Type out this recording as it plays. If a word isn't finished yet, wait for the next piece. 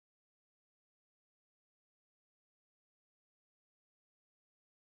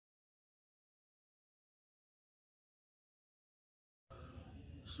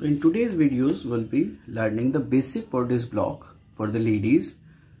So in today's videos we'll be learning the basic bodice block for the ladies,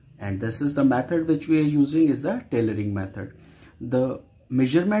 and this is the method which we are using is the tailoring method. The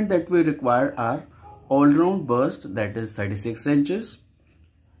measurement that we require are all round bust, that is 36 inches,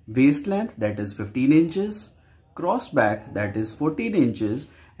 waist length, that is 15 inches, cross back, that is 14 inches,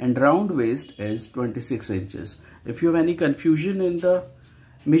 and round waist is 26 inches. If you have any confusion in the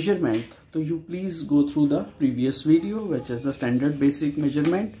measurement, so you please go through the previous video, which is the standard basic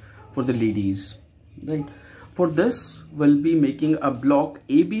measurement for the ladies, right? For this we'll be making a block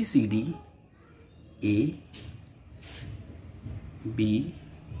ABCD, A, B,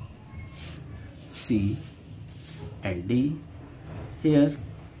 C and D. Here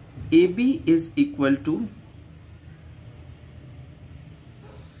AB is equal to,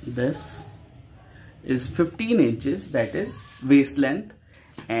 this is 15 inches, that is waist length,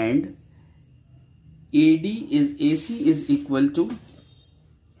 and AC is equal to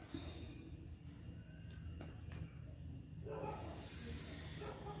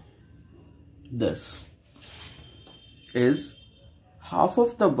this is half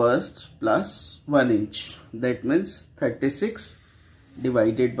of the bust plus 1 inch, that means 36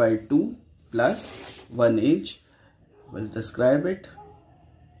 divided by 2 plus 1 inch. We'll describe it.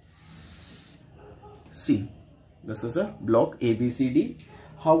 See, this is a block ABCD.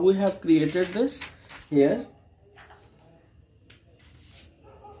 How we have created this? Here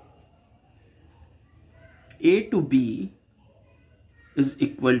A to B is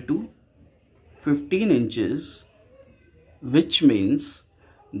equal to 15 inches, which means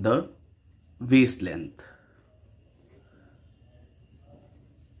the waist length.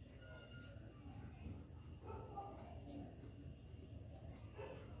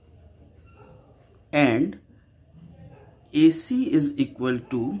 And AC is equal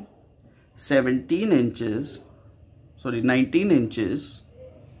to 19 inches,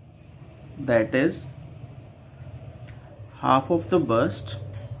 that is half of the bust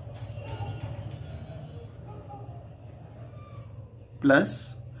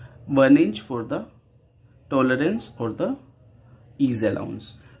plus 1 inch for the tolerance or the ease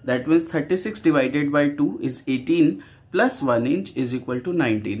allowance. That means 36 divided by 2 is 18 plus 1 inch is equal to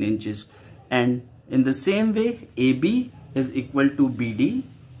 19 inches. And in the same way, AB is equal to BD,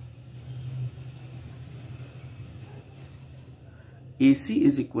 AC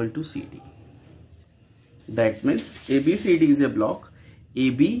is equal to CD. That means ABCD is a block,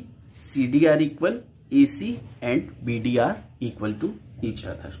 AB, CD are equal, AC and BD are equal to each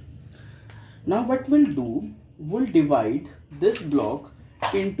other. Now what we'll do, we'll divide this block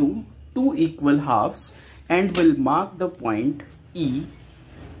into two equal halves and we'll mark the point E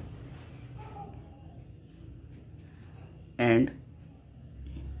and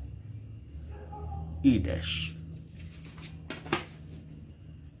E dash.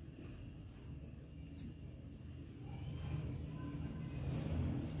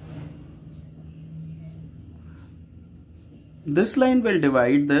 This line will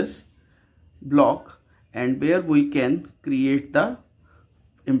divide this block and where we can create the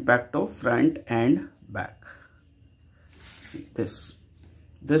impact of front and back. See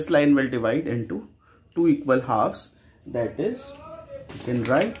this line will divide into two equal halves, that is you can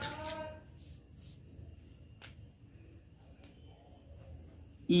write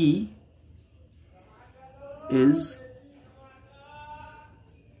E is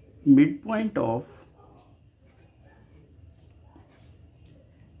midpoint of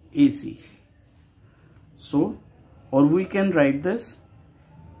AC. So, or we can write this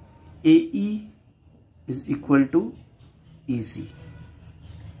AE is equal to EC.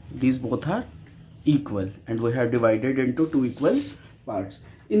 These both are equal and we have divided into two equal parts.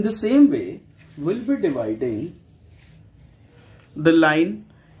 In the same way, we'll be dividing the line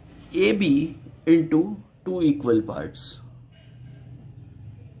AB into two equal parts.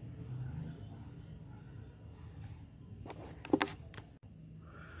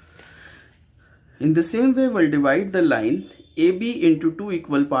 In the same way, we'll divide the line AB into two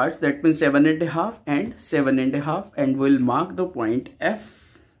equal parts, that means 7.5 and 7.5, and we'll mark the point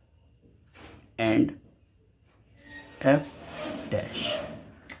F and F dash.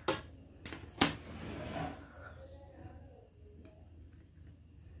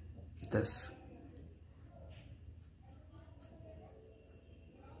 This.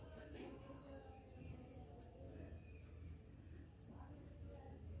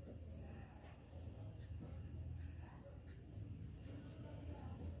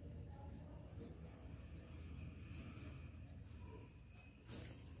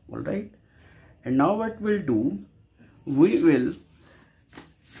 All right, and now what we'll do, we will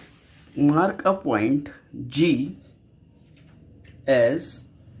mark a point G as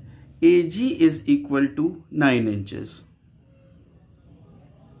AG is equal to 9 inches.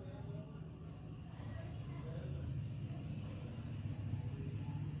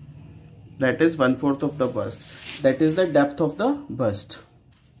 That is 1/4 of the bust. That is the depth of the bust.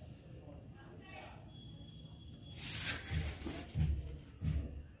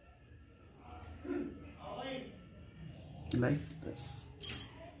 Like this.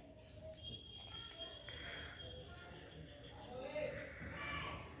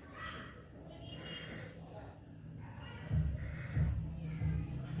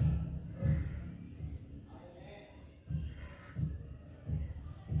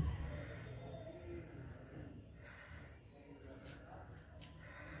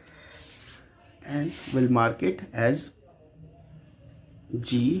 And we'll mark it as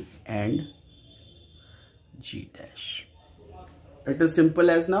G and G dash. It is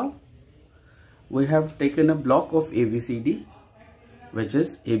simple as now. We have taken a block of ABCD, which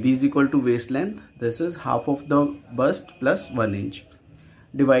is AB is equal to waist length. This is half of the bust plus 1 inch.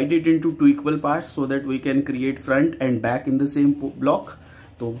 Divide it into 2 equal parts so that we can create front and back in the same block.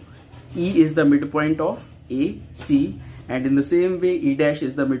 So E is the midpoint of AC, and in the same way E dash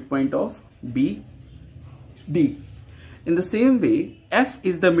is the midpoint of BD. In the same way, F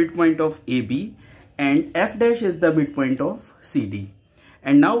is the midpoint of AB and F dash is the midpoint of CD.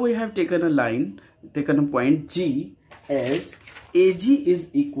 And now we have taken a line, taken a point G as AG is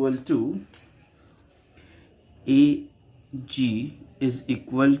equal to AG is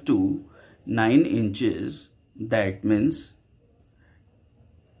equal to 9 inches. That means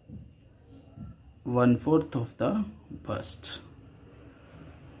 1/4 of the bust.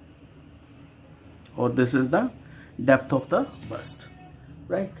 Or this is the depth of the bust,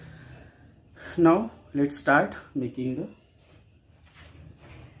 right? Now let's start making the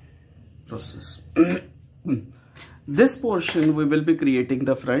process. This portion we will be creating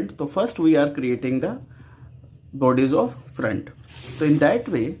the front. So first we are creating the bodies of front. So in that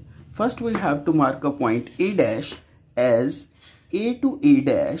way, first we have to mark a point A dash as A to A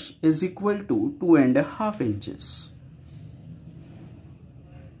dash is equal to 2.5 inches.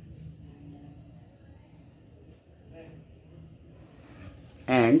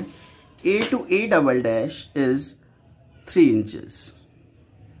 And A to A double dash is 3 inches.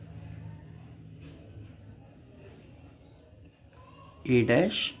 A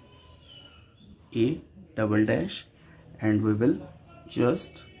dash, A double dash, and we will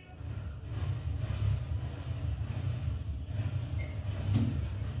just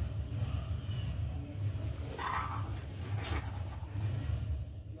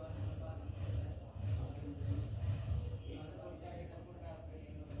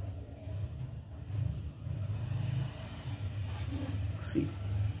see.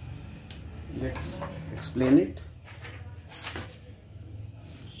 Let's explain it.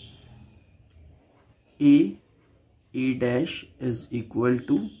 A dash is equal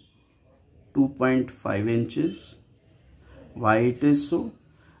to 2.5 inches. Why it is so?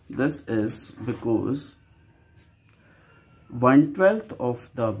 This is because 1/12 of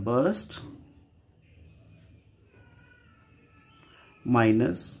the bust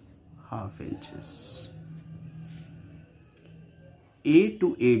minus half inches. A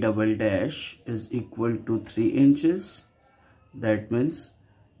to A double dash is equal to 3 inches. That means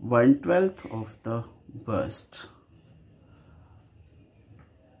 1/12 of the bust,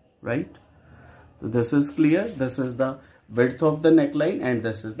 right? So this is clear. This is the width of the neckline and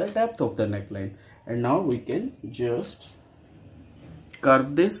this is the depth of the neckline. And now we can just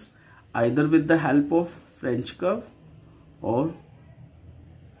curve this either with the help of French curve or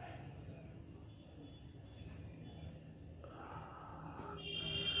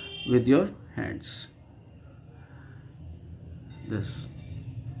with your hands. This.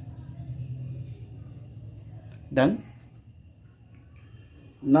 Done.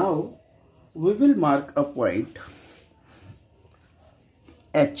 Now we will mark a point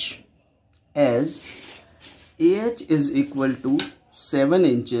H as AH is equal to 7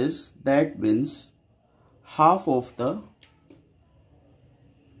 inches. That means half of the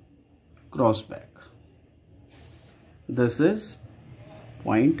cross back. This is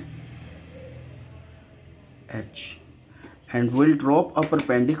point H, and we'll drop a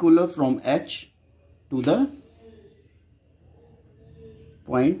perpendicular from H to the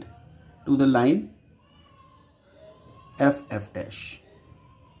point to the line FF dash.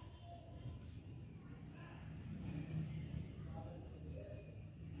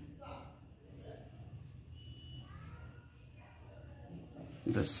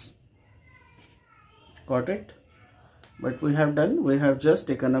 This. Got it? What we have done, we have just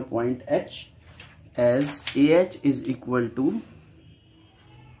taken a point H as AH is equal to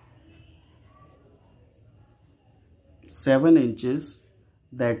 7 inches,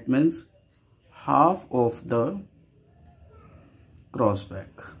 that means half of the cross back.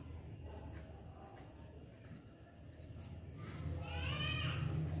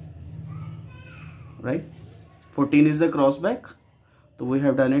 Right, 14 is the cross back, so we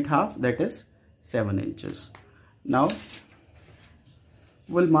have done it half, that is 7 inches. Now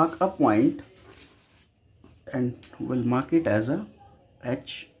we'll mark a point and we'll mark it as a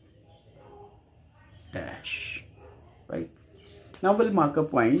H dash. Right, now we'll mark a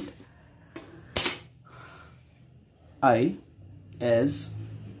point I as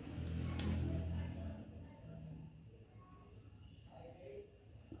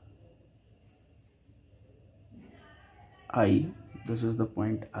I, this is the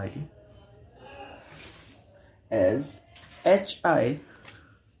point I, as HI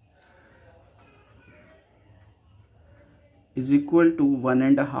is equal to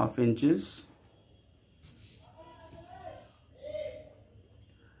 1.5 inches,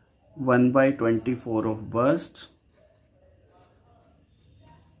 1/24 of bust.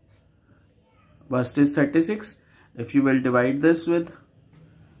 Bust is 36. If you will divide this with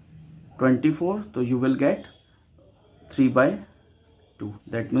 24, so you will get 3/2.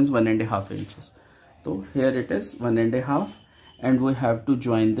 That means 1.5 inches. So here it is 1.5, and we have to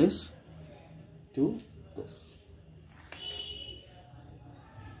join this to this.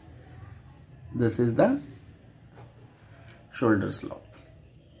 This is the shoulder slope.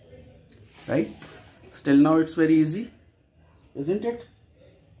 Right? Still now it's very easy, isn't it?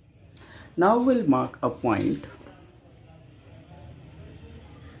 Now we'll mark a point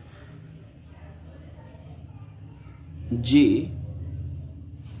J.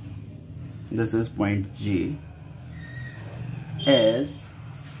 This is point J as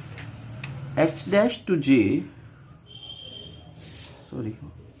H dash to J. Sorry,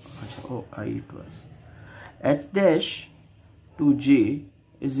 oh, I it was H dash to J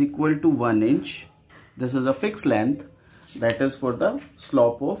is equal to 1 inch. This is a fixed length, that is for the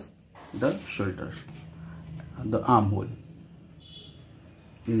slope of the shoulder, the armhole.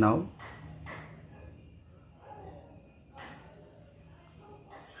 Now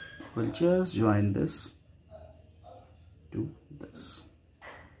we'll just join this to this.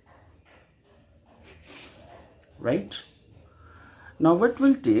 Right, now what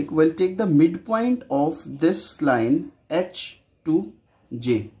we'll take the midpoint of this line H to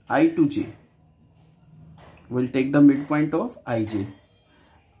J, I to J. We'll take the midpoint of IJ.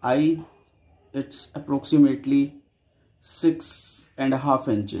 It's approximately 6.5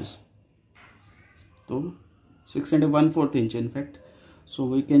 inches. So 6 1/4 inch in fact. So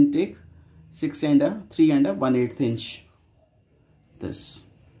we can take 3 1/8 inch. This.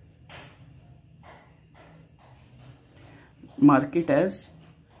 Mark it as,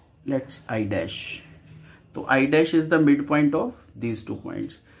 let's I dash. So I dash is the midpoint of these 2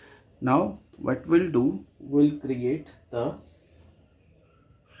 points. Now what we'll do, we'll create the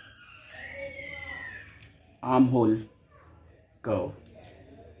armhole curve.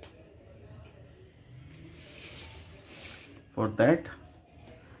 For that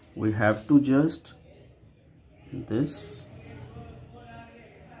we have to just this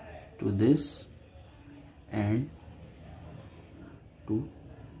to this and to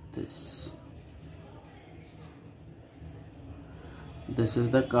this. This is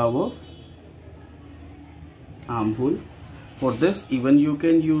the curve of armhole. For this even you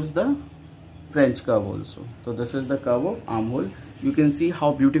can use the French curve also. So this is the curve of armhole. You can see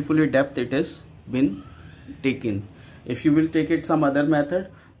how beautifully depth it has been taken. If you will take it some other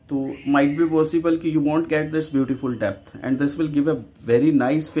method, so might be possible that you won't get this beautiful depth, and this will give a very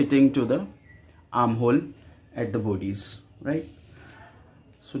nice fitting to the armhole at the bodies, right?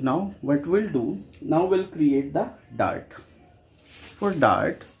 So now what we'll do, now we'll create the dart. For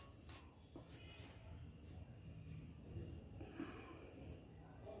dart,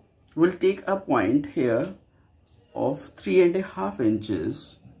 we'll take a point here of 3.5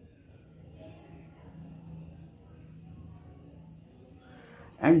 inches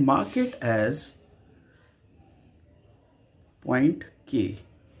and mark it as point K.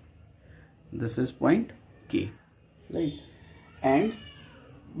 This is point K, right? And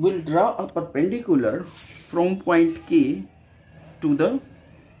we'll draw a perpendicular from point K to the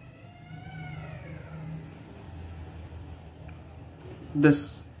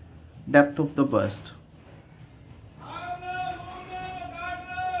this depth of the bust.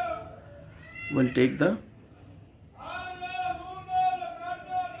 We'll take the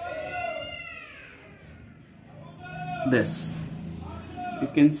this. You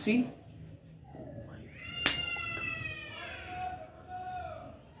can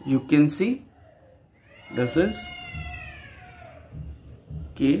see, this is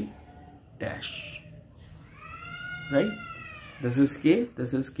K dash, right? This is K,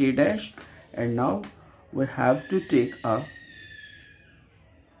 this is K dash, and now we have to take a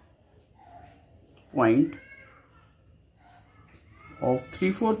point of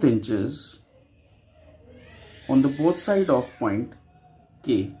 3/4 inches on the both side of point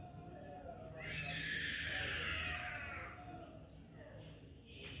K.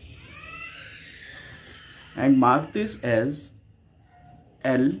 And mark this as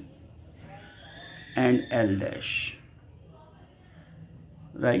L and L dash,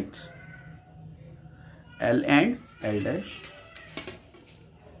 right? L and L dash,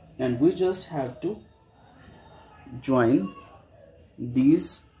 and we just have to join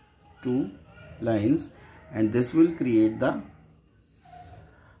these two lines, and this will create the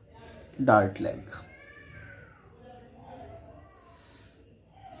dart leg.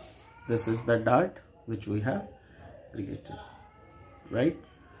 This is the dart which we have created, right?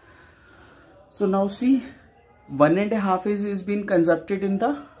 So now see, 1.5 inch is been constructed in the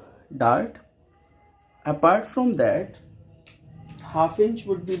dart. Apart from that, 1/2 inch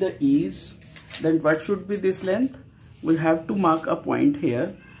would be the ease. Then what should be this length? We have to mark a point here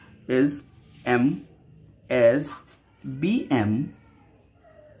is M, as BM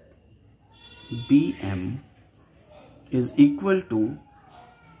is equal to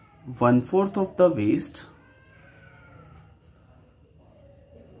 1/4 of the waist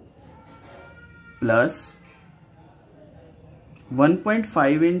plus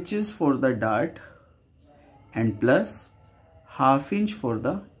 1.5 inches for the dart and plus 1/2 inch for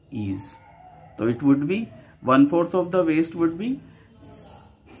the ease. So it would be 1/4 of the waist would be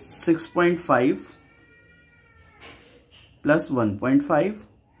 6.5 plus 1.5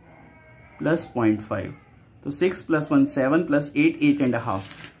 plus 0.5. So 6 plus 1, 7 plus 8,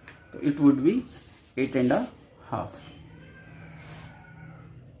 8.5. So it would be 8.5.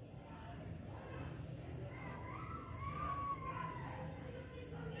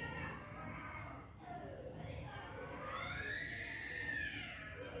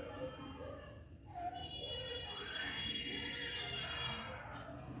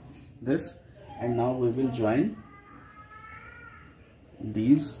 This, and now we will join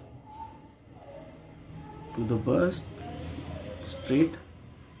these to the bust straight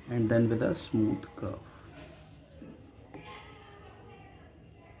and then with a smooth curve.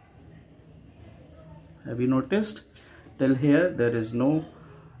 Have you noticed till here there is no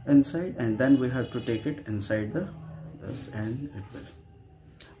inside, and then we have to take it inside this, and it will.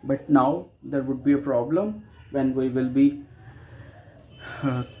 But now there would be a problem when we will be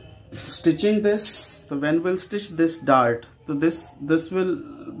stitching this. So when we'll stitch this dart, so this will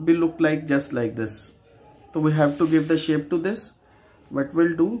be look like just like this. So we have to give the shape to this. What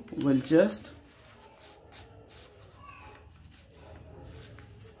we'll do, we'll just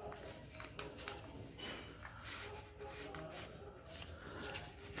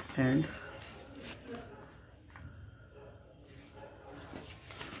and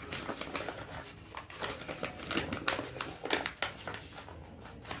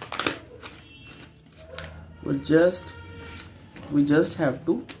we just have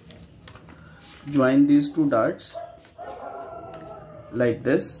to join these two darts like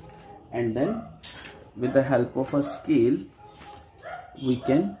this, and then with the help of a scale we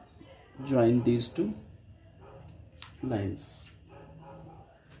can join these two lines.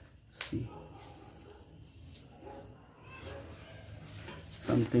 See,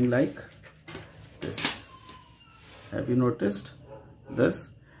 something like this. Have you noticed this?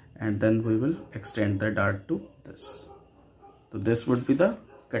 And then we will extend the dart to this. So this would be the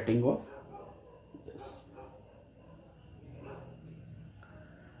cutting of this.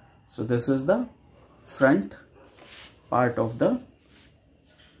 So this is the front part of the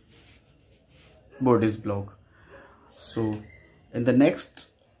bodice block. So in the next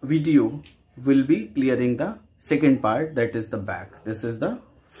video we'll be clearing the second part, that is the back. This is the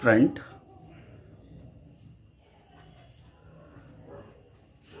front.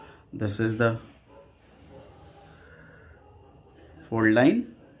 This is the fold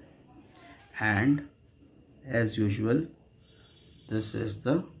line, and as usual this is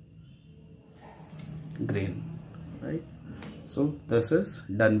the grain, right? So this is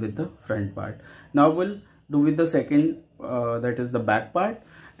done with the front part. Now we'll do with the second, that is the back part,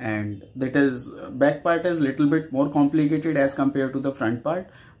 and that is back part is little bit more complicated as compared to the front part,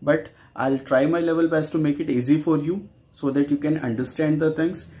 but I'll try my level best to make it easy for you so that you can understand the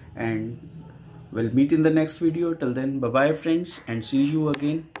things. And we'll meet in the next video. Till then, bye bye friends, and see you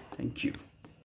again. Thank you.